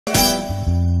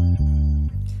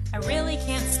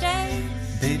can't stay.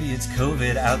 Baby, it's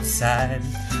COVID outside.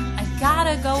 I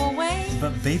gotta go away.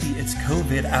 But baby, it's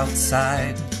COVID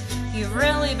outside. You've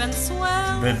really been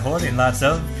swell. Been hoarding lots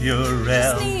of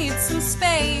Purell. Just need some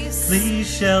space. Please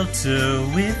shelter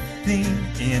with me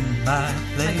in my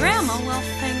place. My grandma will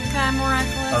think I'm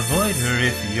reckless. Avoid her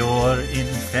if you're My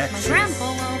infectious. grandpa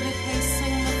will be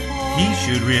pacing the floor. He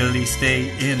should really stay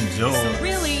indoors. So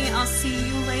really, I'll see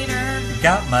you later.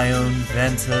 Got my own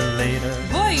ventilator.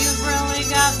 Boy, you've really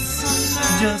got some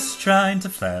nerve. Just trying to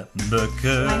flatten the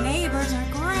curve. My neighbors are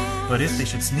grand. But if they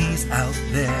should sneeze out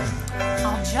there,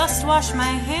 I'll just wash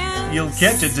my hands. you'll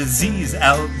catch a disease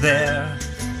out there.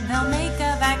 They'll make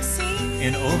a vaccine.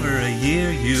 In over a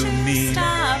year, you to mean.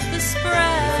 stop the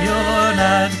spread. If you're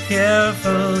not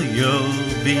careful, you'll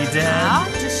be I dead.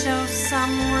 ought to show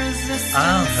some resistance.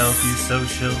 I'll help you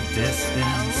social At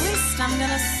distance. least I'm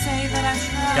gonna say that I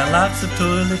tried. Got lots of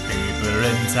toilet paper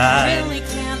and time. Really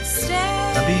can't stay.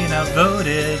 I'm being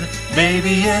outvoted.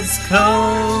 Baby, it's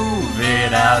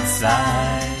COVID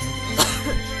outside.